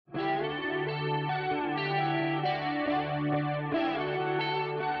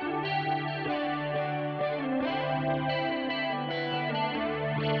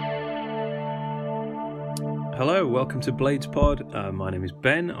Hello, welcome to Blades Pod. My name is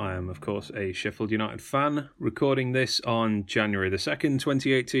Ben. I am, of course, a Sheffield United fan, recording this on January the 2nd,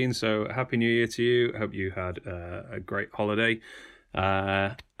 2018, so Happy New Year to you. I hope you had a great holiday.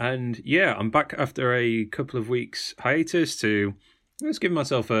 And yeah, I'm back after a couple of weeks hiatus to just give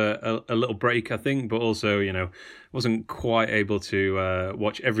myself a little break, I think, but also, wasn't quite able to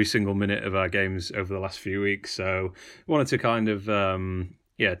watch every single minute of our games over the last few weeks, so wanted to kind of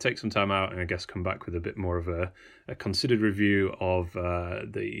take some time out and I guess come back with a bit more of a considered review of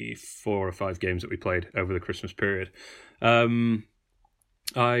the 4 or 5 games that we played over the Christmas period.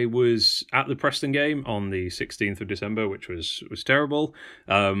 I was at the Preston game on the 16th of December, which was terrible.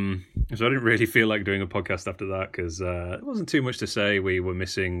 So I didn't really feel like doing a podcast after that because there wasn't too much to say. We were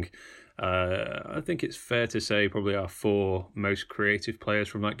missing, I think it's fair to say, probably our 4 most creative players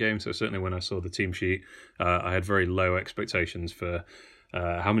from that game. So certainly when I saw the team sheet, I had very low expectations for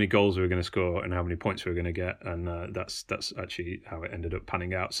how many goals we were going to score and how many points we were going to get, and that's actually how it ended up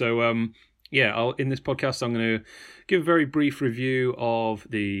panning out. So in this podcast I'm going to give a very brief review of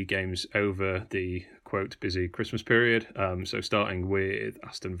the games over the quote busy Christmas period. So starting with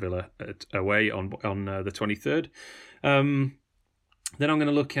Aston Villa away on the 23rd. Then I'm going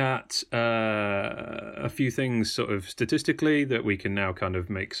to look at a few things sort of statistically that we can now kind of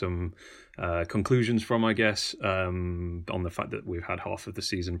make some conclusions from, I guess, on the fact that we've had half of the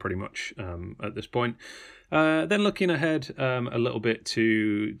season pretty much at this point. Then looking ahead a little bit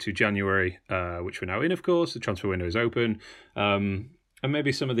to January, which we're now in, of course. The transfer window is open. And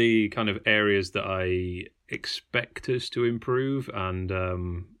maybe some of the kind of areas that I expect us to improve and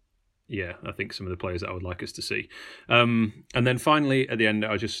I think some of the players that I would like us to see. And then finally, at the end,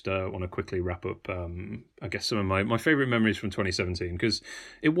 I just want to quickly wrap up, I guess, some of my favourite memories from 2017, because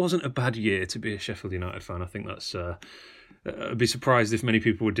it wasn't a bad year to be a Sheffield United fan. I think that's... I'd be surprised if many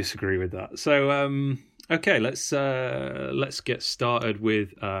people would disagree with that. So, okay, let's get started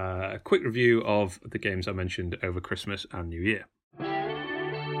with a quick review of the games I mentioned over Christmas and New Year.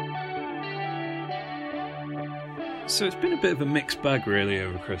 So it's been a bit of a mixed bag really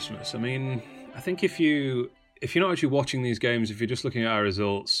over Christmas. I mean, I think if you're not actually watching these games, if you're just looking at our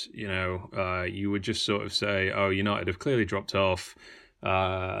results, you would just sort of say, oh, United have clearly dropped off.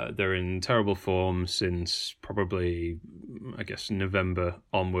 They're in terrible form since probably, I guess, November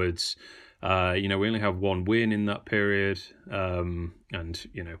onwards. We only have one win in that period, and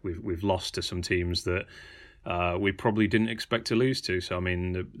we've lost to some teams that we probably didn't expect to lose to. So, I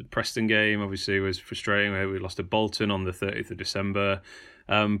mean, the Preston game obviously was frustrating. We lost to Bolton on the 30th of December.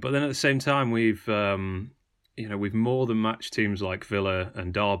 But then at the same time, we've more than matched teams like Villa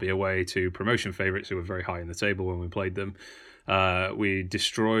and Derby away to promotion favourites who were very high in the table when we played them. We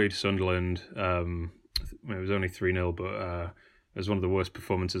destroyed Sunderland. It was only 3-0, but it was one of the worst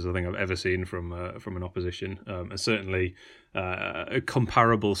performances I think I've ever seen from an opposition, and certainly a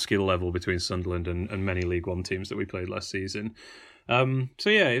comparable skill level between Sunderland and many League One teams that we played last season.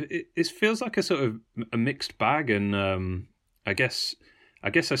 It feels like a sort of a mixed bag, and I guess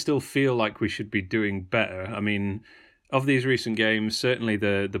I still feel like we should be doing better. I mean, of these recent games, certainly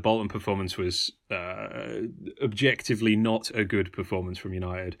the Bolton performance was objectively not a good performance from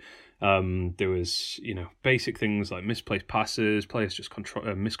United. There was, basic things like misplaced passes, players just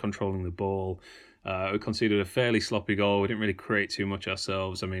miscontrolling the ball. We conceded a fairly sloppy goal. We didn't really create too much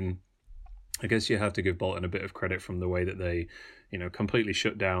ourselves. I mean, I guess you have to give Bolton a bit of credit from the way that they, completely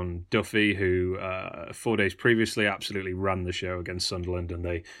shut down Duffy, who 4 days previously absolutely ran the show against Sunderland, and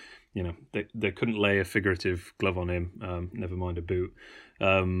they couldn't lay a figurative glove on him, never mind a boot.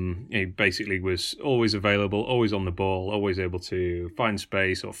 He basically was always available, always on the ball, always able to find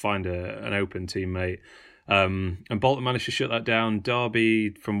space or find an open teammate. And Bolton managed to shut that down. Derby,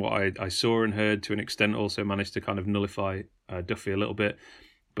 from what I saw and heard to an extent, also managed to kind of nullify Duffy a little bit.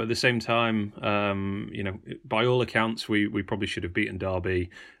 But at the same time, by all accounts, we probably should have beaten Derby.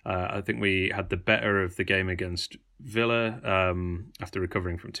 I think we had the better of the game against Villa after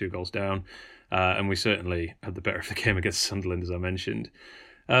recovering from 2 goals down. And we certainly had the better of the game against Sunderland, as I mentioned.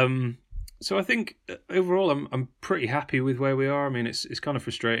 So I think overall, I'm pretty happy with where we are. I mean, it's kind of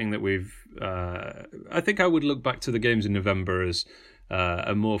frustrating that we've... I think I would look back to the games in November as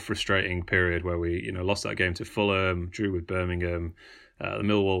a more frustrating period where we, lost that game to Fulham, drew with Birmingham. The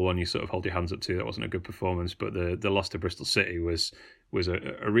Millwall one you sort of hold your hands up to. That wasn't a good performance, but the loss to Bristol City was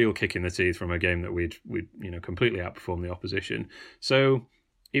a real kick in the teeth from a game that we'd completely outperformed the opposition. So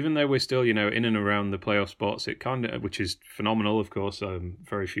even though we're still in and around the playoff spots, it which is phenomenal, of course.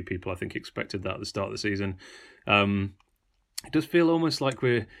 Very few people I think expected that at the start of the season. It does feel almost like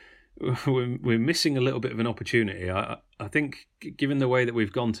we're we're missing a little bit of an opportunity. I think given the way that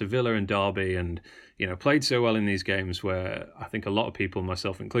we've gone to Villa and Derby and, played so well in these games where I think a lot of people,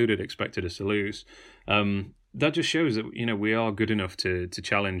 myself included, expected us to lose, that just shows that, we are good enough to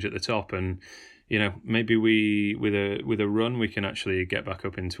challenge at the top. And, maybe we, with a run, we can actually get back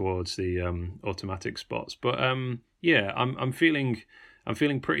up in towards the automatic spots. But yeah, I'm feeling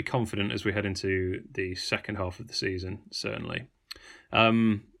pretty confident as we head into the second half of the season, certainly.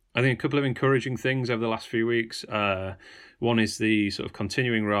 I think a couple of encouraging things over the last few weeks. One is the sort of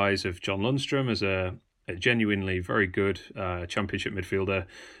continuing rise of John Lundstram as a genuinely very good championship midfielder.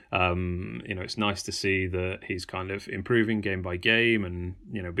 It's nice to see that he's kind of improving game by game and,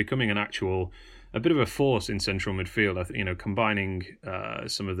 becoming a bit of a force in central midfield. I think, combining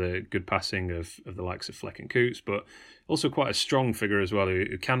some of the good passing of the likes of Fleck and Coots, but also quite a strong figure as well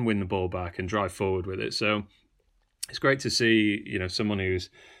who can win the ball back and drive forward with it. So it's great to see, someone who's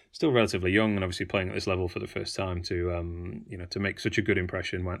still relatively young and obviously playing at this level for the first time to make such a good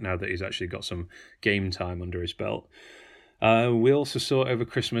impression now that he's actually got some game time under his belt. We also saw over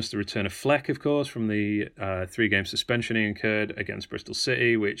Christmas the return of Fleck, of course, from the 3-game suspension he incurred against Bristol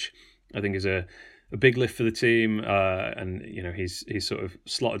City, which I think is a big lift for the team. And he's sort of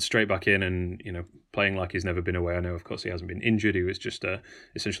slotted straight back in and playing like he's never been away. I know, of course, he hasn't been injured. He was just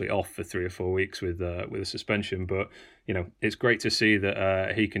essentially off for 3 or 4 weeks with a suspension. But it's great to see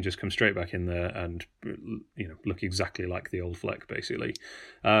that he can just come straight back in there and look exactly like the old Fleck, basically.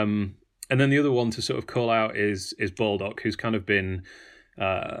 And then the other one to sort of call out is Baldock, who's kind of been,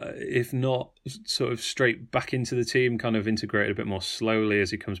 if not sort of straight back into the team, kind of integrated a bit more slowly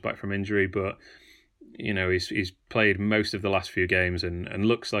as he comes back from injury. But, he's played most of the last few games and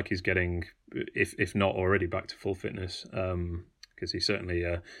looks like he's getting, if not already, back to full fitness. Because he certainly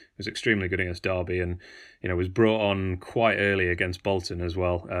was extremely good against Derby and, was brought on quite early against Bolton as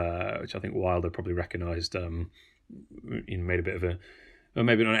well, which I think Wilder probably recognised, made a bit of well,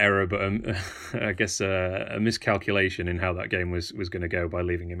 maybe not an error, but I guess a miscalculation in how that game was going to go by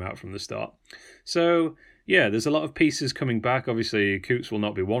leaving him out from the start. So, yeah, there's a lot of pieces coming back. Obviously, Coots will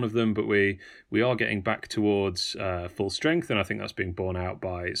not be one of them, but we are getting back towards full strength, and I think that's being borne out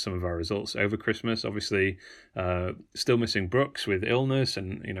by some of our results over Christmas. Obviously, still missing Brooks with illness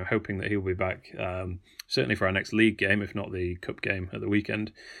and, hoping that he'll be back, certainly for our next league game, if not the cup game at the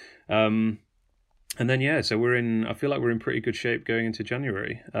weekend. And then, yeah, so I feel like we're in pretty good shape going into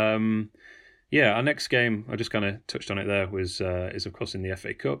January. Our next game, I just kind of touched on it there, is of course in the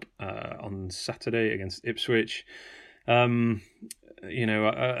FA Cup on Saturday against Ipswich. I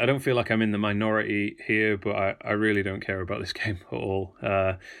don't feel like I'm in the minority here, but I really don't care about this game at all.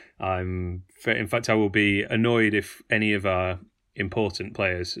 In fact, I will be annoyed if any of our important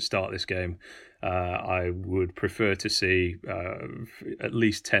players start this game. I would prefer to see at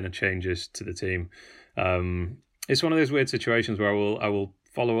least 10 changes to the team. It's one of those weird situations where I will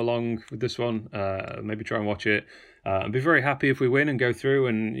follow along with this one, maybe try and watch it, and be very happy if we win and go through.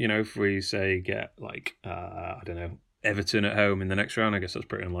 And if we say get I don't know, Everton at home in the next round, I guess that's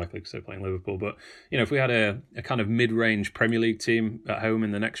pretty unlikely because they're playing Liverpool. But if we had a kind of mid-range Premier League team at home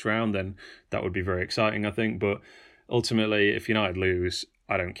in the next round, then that would be very exciting, I think. But ultimately, if United lose,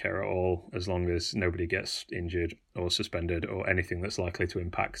 I don't care at all, as long as nobody gets injured or suspended or anything that's likely to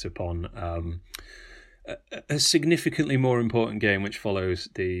impact upon a significantly more important game which follows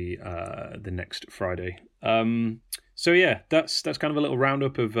the next Friday. So yeah, that's kind of a little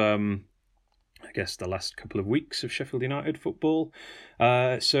roundup of I guess the last couple of weeks of Sheffield United football.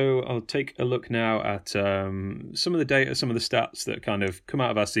 So I'll take a look now at some of the data, some of the stats that kind of come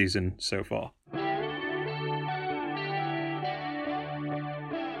out of our season so far.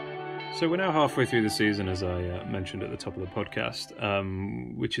 So we're now halfway through the season, as I mentioned at the top of the podcast,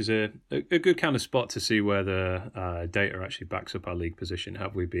 which is a good kind of spot to see where the data actually backs up our league position.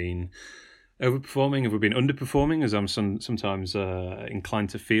 Have we been overperforming? Have we been underperforming, as I'm sometimes inclined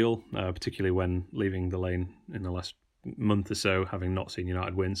to feel, particularly when leaving the lane in the last month or so, having not seen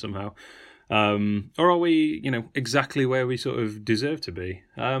United win somehow? Or are we, exactly where we sort of deserve to be?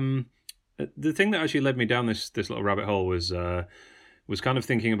 The thing that actually led me down this little rabbit hole was kind of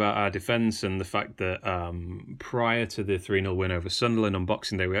thinking about our defence and the fact that prior to the 3-0 win over Sunderland on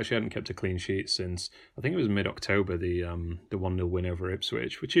Boxing Day, we actually hadn't kept a clean sheet since, I think it was mid-October, the 1-0 win over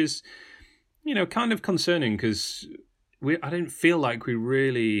Ipswich, which is, kind of concerning because I didn't feel like we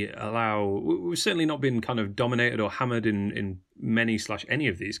really we've certainly not been kind of dominated or hammered in many/any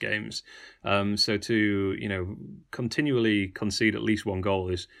of these games. So to, continually concede at least one goal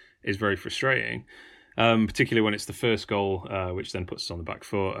is very frustrating. particularly when it's the first goal, which then puts us on the back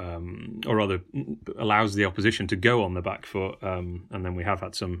foot, or rather allows the opposition to go on the back foot. And then we have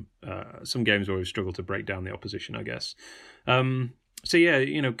had some games where we've struggled to break down the opposition, I guess. So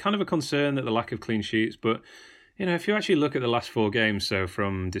yeah, kind of a concern that the lack of clean sheets, but if you actually look at the last 4 games, so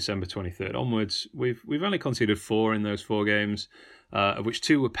from December 23rd onwards, we've only conceded 4 in those 4 games, of which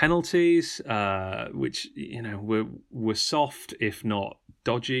 2 were penalties, which were soft, if not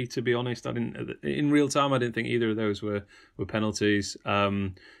dodgy. To be honest, in real time I didn't think either of those were penalties.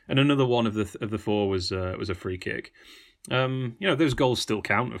 And another one of the 4 was a free kick. Those goals still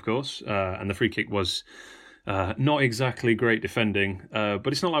count, of course, and the free kick was not exactly great defending, but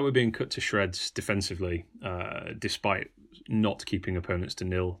it's not like we're being cut to shreds defensively, despite not keeping opponents to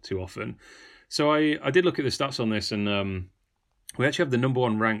nil too often. So I did look at the stats on this, and we actually have the number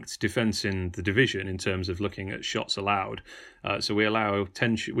 1 ranked defence in the division in terms of looking at shots allowed. So we allow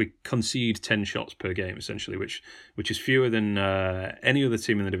we concede 10 shots per game essentially, which is fewer than any other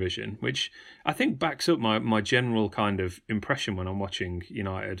team in the division. Which I think backs up my general kind of impression when I'm watching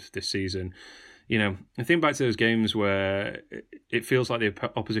United this season. I think back to those games where it feels like the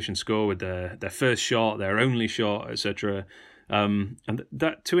opposition score with their first shot, their only shot, etc. And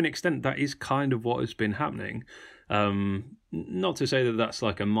that, to an extent, that is kind of what has been happening. Not to say that that's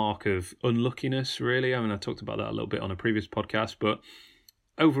like a mark of unluckiness, really. I mean, I talked about that a little bit on a previous podcast, but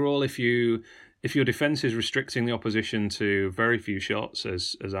overall, if your defence is restricting the opposition to very few shots,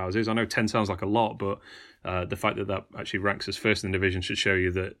 as ours is, I know 10 sounds like a lot, but the fact that actually ranks us first in the division should show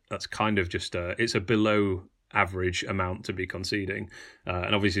you that that's kind of just it's a below average amount to be conceding,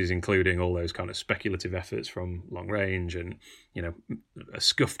 and obviously is including all those kind of speculative efforts from long range and a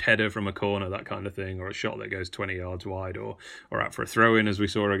scuffed header from a corner, that kind of thing, or a shot that goes 20 yards wide, or out for a throw in, as we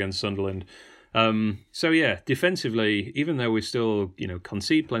saw against Sunderland. So yeah, defensively, even though we still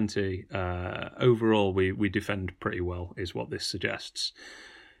concede plenty, overall we defend pretty well, is what this suggests.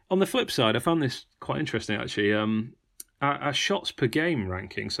 On the flip side, I found this quite interesting actually. Our shots per game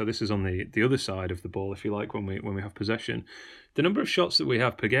ranking, so this is on the other side of the ball, if you like, when we have possession. The number of shots that we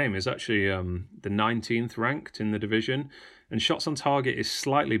have per game is actually the 19th ranked in the division, and shots on target is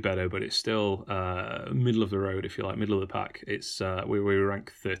slightly better, but it's still middle of the road, if you like, middle of the pack. It's we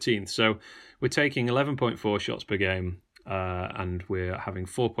rank 13th, so we're taking 11.4 shots per game, and we're having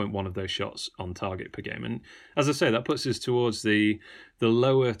 4.1 of those shots on target per game. And as I say, that puts us towards the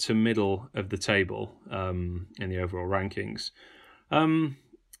lower to middle of the table in the overall rankings.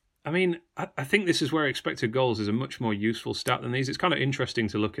 I mean, I think this is where expected goals is a much more useful stat than these. It's kind of interesting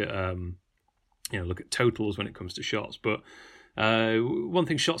to look at look at totals when it comes to shots, but one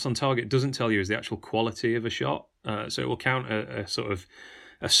thing shots on target doesn't tell you is the actual quality of a shot. So it will count a sort of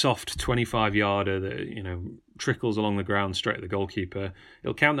a soft 25-yarder that trickles along the ground straight at the goalkeeper.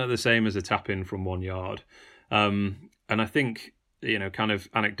 It'll count that the same as a tap in from 1 yard. And I think kind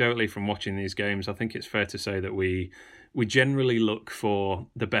of anecdotally from watching these games, I think it's fair to say that we generally look for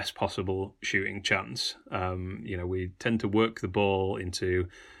the best possible shooting chance. We tend to work the ball into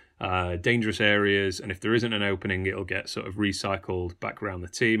dangerous areas, and if there isn't an opening, it'll get sort of recycled back around the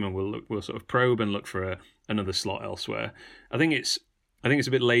team, and we'll sort of probe and look for another slot elsewhere. I think it's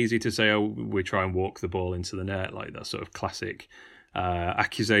a bit lazy to say, we try and walk the ball into the net, like that sort of classic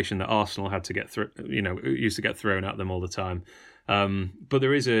accusation that Arsenal had to get used to get thrown at them all the time. But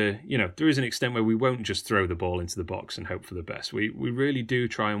there is an extent where we won't just throw the ball into the box and hope for the best. We really do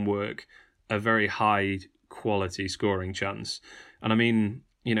try and work a very high quality scoring chance. And I mean,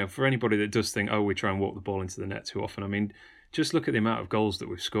 for anybody that does think, we try and walk the ball into the net too often, I mean, just look at the amount of goals that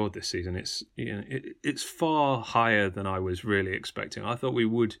we've scored this season. It's far higher than I was really expecting. I thought we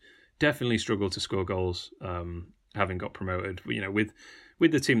would definitely struggle to score goals, having got promoted.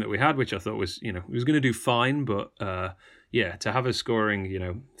 With the team that we had, which I thought was was going to do fine, but to have us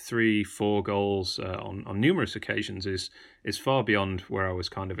scoring 3-4 goals on numerous occasions is far beyond where I was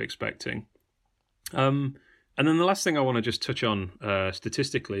kind of expecting. And then the last thing I want to just touch on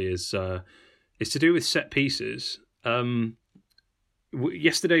statistically is to do with set pieces.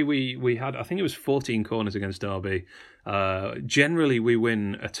 Yesterday we had, I think it was 14 corners against Derby. Generally we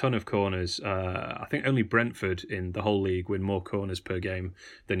win a ton of corners. I think only Brentford in the whole league win more corners per game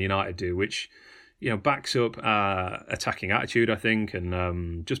than United do, which backs up our attacking attitude, I think,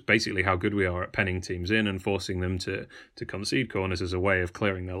 and just basically how good we are at penning teams in and forcing them to concede corners as a way of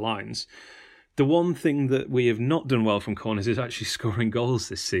clearing their lines. The one thing that we have not done well from corners is actually scoring goals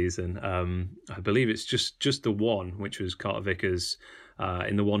this season. I believe it's just the one, which was Carter Vickers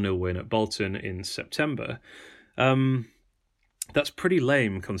in the 1-0 win at Bolton in September. That's pretty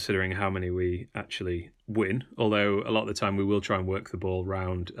lame considering how many we actually win. Although a lot of the time we will try and work the ball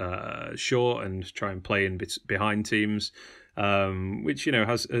round short and try and play in behind teams, which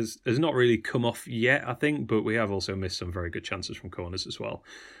has not really come off yet, I think. But we have also missed some very good chances from corners as well.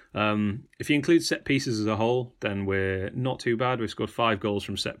 If you include set pieces as a whole, then we're not too bad. We've scored 5 goals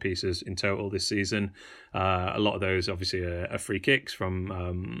from set pieces in total this season. A lot of those obviously are free kicks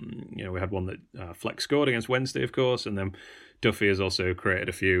from, we had one that Fleck scored against Wednesday, of course, and then Duffy has also created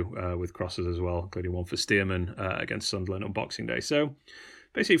a few with crosses as well, including one for Stearman against Sunderland on Boxing Day. So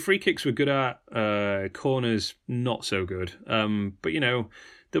basically free kicks we're good at, corners not so good. But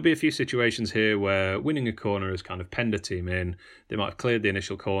there'll be a few situations here where winning a corner has kind of penned a team in. They might have cleared the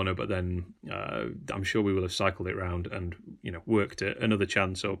initial corner, but then I'm sure we will have cycled it round and worked another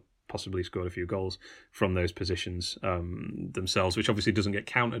chance or possibly scored a few goals from those positions themselves, which obviously doesn't get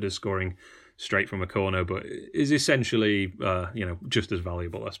counted as scoring straight from a corner, but is essentially just as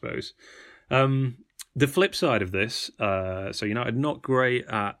valuable, I suppose. The flip side of this, so United not great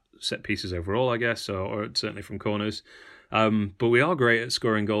at set pieces overall, I guess, or certainly from corners. But we are great at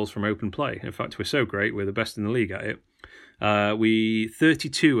scoring goals from open play. In fact, we're so great, we're the best in the league at it.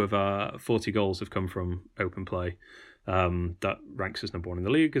 32 of our 40 goals have come from open play. That ranks us number 1 in the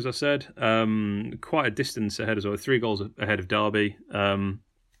league, as I said. Quite a distance ahead as well, 3 goals ahead of Derby.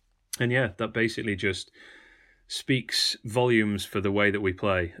 And yeah, that basically just speaks volumes for the way that we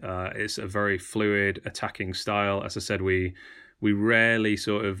play. It's a very fluid attacking style. As I said, we rarely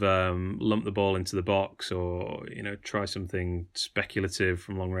sort of lump the ball into the box or try something speculative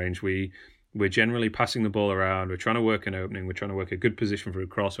from long range. We're generally passing the ball around. We're trying to work an opening. We're trying to work a good position for a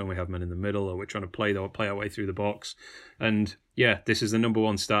cross when we have men in the middle, or we're trying to play our way through the box. And yeah, this is the number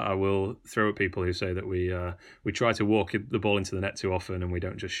 1 stat I will throw at people who say that we try to walk the ball into the net too often and we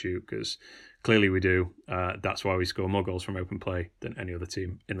don't just shoot, because clearly we do. That's why we score more goals from open play than any other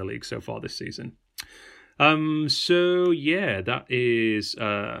team in the league so far this season. So yeah, that is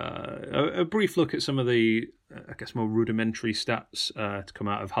a brief look at some of the, I guess, more rudimentary stats to come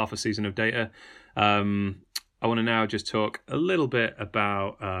out of half a season of data. I want to now just talk a little bit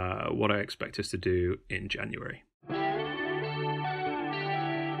about what I expect us to do in January.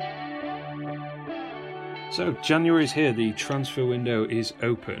 So January's here, the transfer window is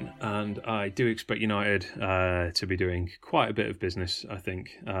open, and I do expect United to be doing quite a bit of business, I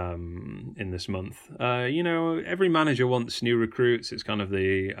think, in this month. Every manager wants new recruits. It's kind of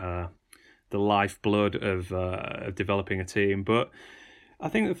the lifeblood of developing a team. But I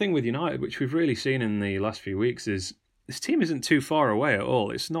think the thing with United, which we've really seen in the last few weeks, is this team isn't too far away at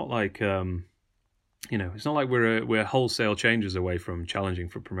all. It's not like it's not like we're wholesale changes away from challenging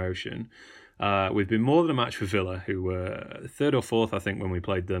for promotion. We've been more than a match for Villa, who were 3rd or 4th, I think, when we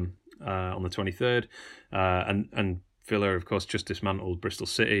played them on the 23rd. And Villa, of course, just dismantled Bristol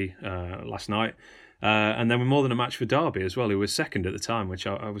City last night. And then we're more than a match for Derby as well, who was 2nd at the time, which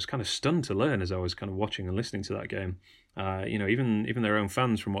I was kind of stunned to learn as I was kind of watching and listening to that game. Even their own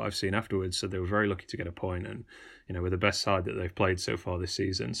fans, from what I've seen afterwards, said they were very lucky to get a point, and we're the best side that they've played so far this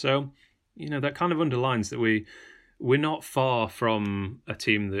season. So, that kind of underlines that we're not far from a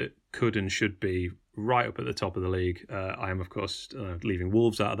team that could and should be right up at the top of the league. I am, of course, leaving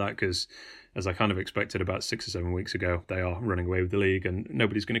Wolves out of that because, as I kind of expected about 6 or 7 weeks ago, they are running away with the league and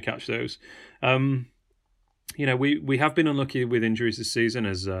nobody's going to catch those. We have been unlucky with injuries this season,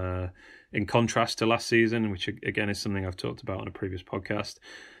 as in contrast to last season, which again is something I've talked about on a previous podcast.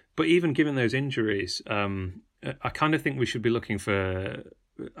 But even given those injuries, I kind of think we should be looking for...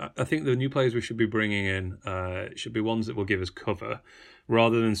 I think the new players we should be bringing in should be ones that will give us cover,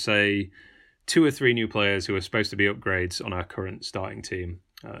 rather than, say, 2 or 3 new players who are supposed to be upgrades on our current starting team.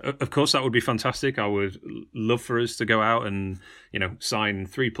 Of course, that would be fantastic. I would love for us to go out and sign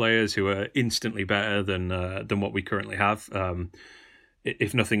 3 players who are instantly better than what we currently have.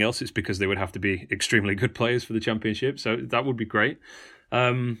 If nothing else, it's because they would have to be extremely good players for the Championship. So that would be great.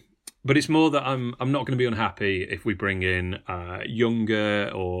 But it's more that I'm not going to be unhappy if we bring in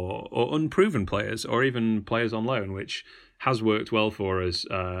younger or unproven players, or even players on loan, which has worked well for us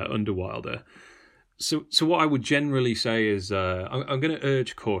under Wilder. So what I would generally say is I'm going to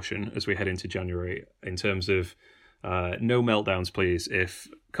urge caution as we head into January in terms of no meltdowns, please. If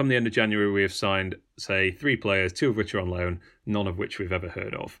come the end of January we have signed, say, 3 players, 2 of which are on loan, none of which we've ever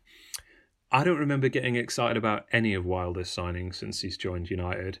heard of. I don't remember getting excited about any of Wilder's signings since he's joined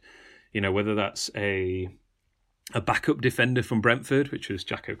United. Whether that's a backup defender from Brentford, which was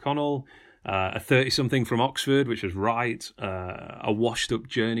Jack O'Connell, a 30-something from Oxford, which was Wright, a washed-up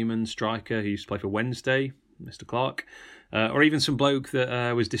journeyman striker who used to play for Wednesday, Mr. Clark, or even some bloke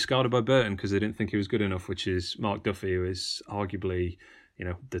that was discarded by Burton because they didn't think he was good enough, which is Mark Duffy, who is arguably,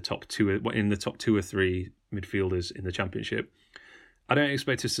 the top two or three midfielders in the Championship. I don't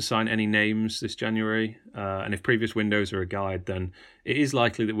expect us to sign any names this January, and if previous windows are a guide, then it is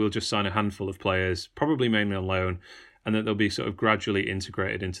likely that we'll just sign a handful of players, probably mainly on loan, and that they'll be sort of gradually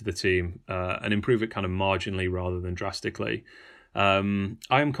integrated into the team and improve it kind of marginally rather than drastically. I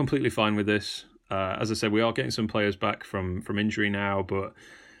am completely fine with this. As I said, we are getting some players back from injury now, but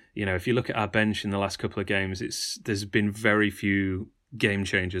if you look at our bench in the last couple of games, there's been very few game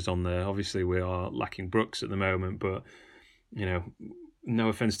changers on there. Obviously, we are lacking Brooks at the moment, but no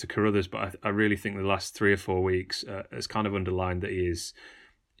offense to Carruthers, but I really think the last 3 or 4 weeks has kind of underlined that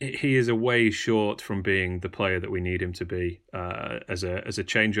he is a way short from being the player that we need him to be as a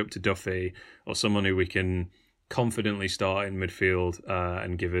change up to Duffy, or someone who we can confidently start in midfield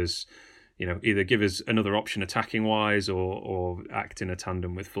and give us, either give us another option attacking wise or act in a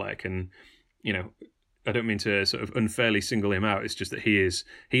tandem with Fleck. And I don't mean to sort of unfairly single him out. It's just that he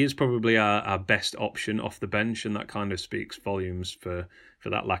is probably our best option off the bench, and that kind of speaks volumes for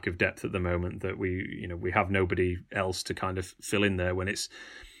that lack of depth at the moment, that we have nobody else to kind of fill in there when it's,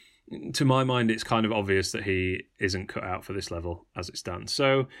 to my mind, it's kind of obvious that he isn't cut out for this level as it stands.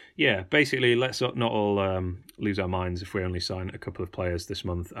 So, yeah, basically, let's not all lose our minds if we only sign a couple of players this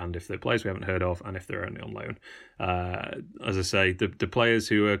month, and if they're players we haven't heard of, and if they're only on loan. As I say, the players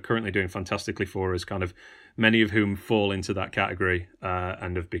who are currently doing fantastically for us, kind of many of whom fall into that category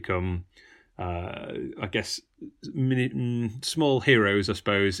and have become, I guess, small heroes, I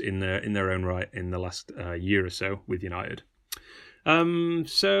suppose, in their own right in the last year or so with United.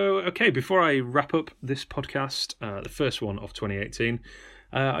 Okay, before I wrap up this podcast, the first one of 2018,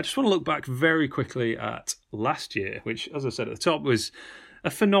 I just want to look back very quickly at last year, which, as I said at the top, was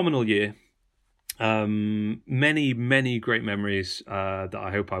a phenomenal year. Many, many great memories that I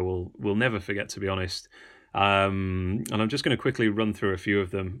hope I will never forget, to be honest. And I'm just going to quickly run through a few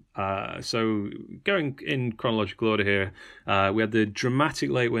of them. So going in chronological order here, we had the dramatic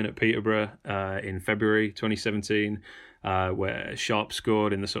late win at Peterborough in February 2017. Where Sharp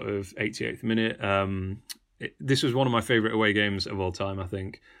scored in the sort of 88th minute. This was one of my favourite away games of all time, I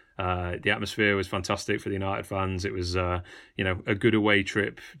think. The atmosphere was fantastic for the United fans. It was, a good away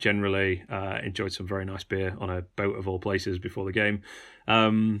trip generally. Enjoyed some very nice beer on a boat of all places before the game.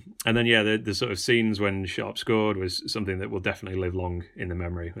 And then, the sort of scenes when Sharp scored was something that will definitely live long in the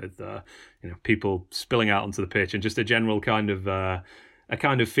memory, with people spilling out onto the pitch and just a general kind of a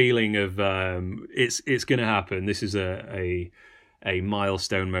kind of feeling of it's going to happen. This is a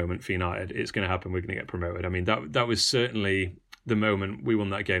milestone moment for United. It's going to happen. We're going to get promoted. I mean, that was certainly the moment we won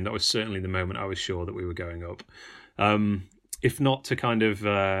that game. That was certainly the moment I was sure that we were going up. If not to kind of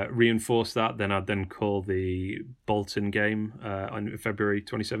reinforce that, then I'd then call the Bolton game on February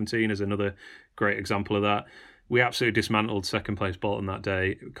 2017 as another great example of that. We absolutely dismantled second place Bolton that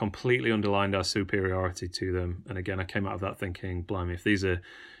day, completely underlined our superiority to them. And again, I came out of that thinking, blimey, if these are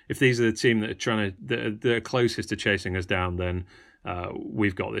the team that are that are closest to chasing us down, then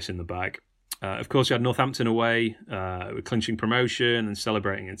we've got this in the bag. Of course, you had Northampton away, clinching promotion and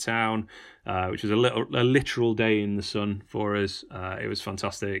celebrating in town, which was a literal day in the sun for us. It was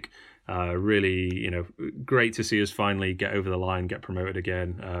fantastic. Really, great to see us finally get over the line, get promoted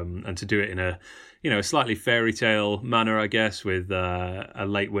again, and to do it in a slightly fairy tale manner, I guess, with a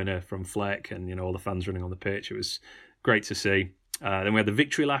late winner from Fleck and all the fans running on the pitch. It was great to see. Then we had the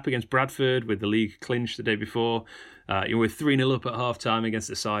victory lap against Bradford with the league clinched the day before. We're 3-0 up at half-time against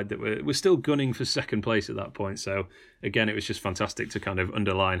the side that we're still gunning for second place at that point. So, again, it was just fantastic to kind of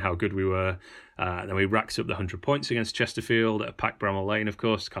underline how good we were. Then we racked up the 100 points against Chesterfield at Pack Bramall Lane, of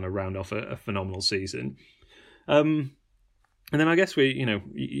course, to kind of round off a phenomenal season. And then I guess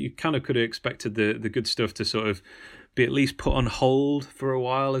you kind of could have expected the good stuff to sort of be at least put on hold for a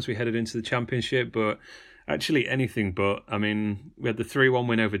while as we headed into the Championship, but actually anything but. I mean, we had the 3-1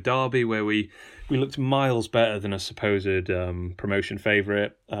 win over Derby where we looked miles better than a supposed promotion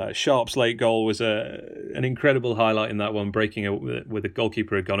favourite. Sharp's late goal was an incredible highlight in that one, breaking it with the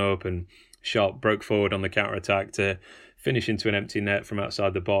goalkeeper had gone up and Sharp broke forward on the counter-attack to finish into an empty net from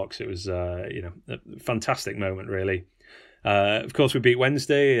outside the box. It was a fantastic moment, really. Of course, we beat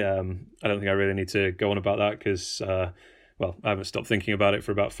Wednesday. I don't think I really need to go on about that because I haven't stopped thinking about it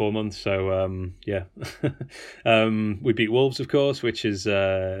for about 4 months. So, we beat Wolves, of course, which is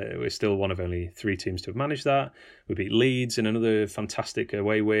we're still one of only 3 teams to have managed that. We beat Leeds in another fantastic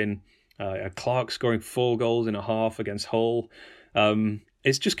away win. Clark scoring 4 goals in a half against Hull.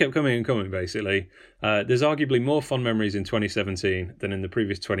 It's just kept coming and coming, basically. There's arguably more fond memories in 2017 than in the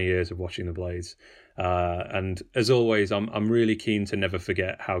previous 20 years of watching the Blades. And as always, I'm really keen to never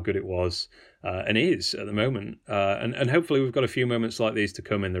forget how good it was and is at the moment. And hopefully we've got a few moments like these to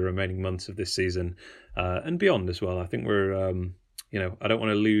come in the remaining months of this season and beyond as well. I think we're I don't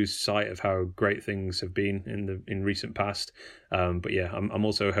want to lose sight of how great things have been in recent past. But yeah, I'm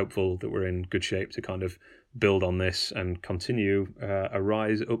also hopeful that we're in good shape to kind of build on this and continue a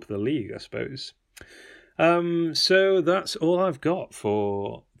rise up the league, I suppose. So that's all I've got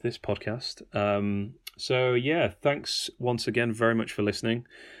for this podcast. So yeah, thanks once again very much for listening.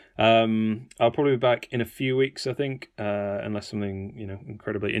 I'll probably be back in a few weeks, I think, unless something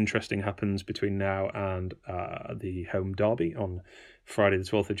incredibly interesting happens between now and the home derby on Friday the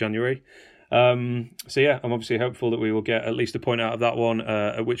 12th of January. So yeah, I'm obviously hopeful that we will get at least a point out of that one,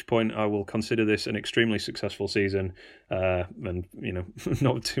 at which point I will consider this an extremely successful season, and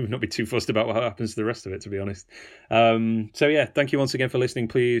not be too fussed about what happens to the rest of it, to be honest. So yeah, thank you once again for listening.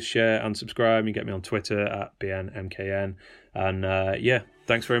 Please share and subscribe. You can get me on Twitter at BNMKN, and yeah,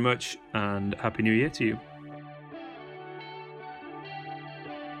 thanks very much, and Happy New Year to you.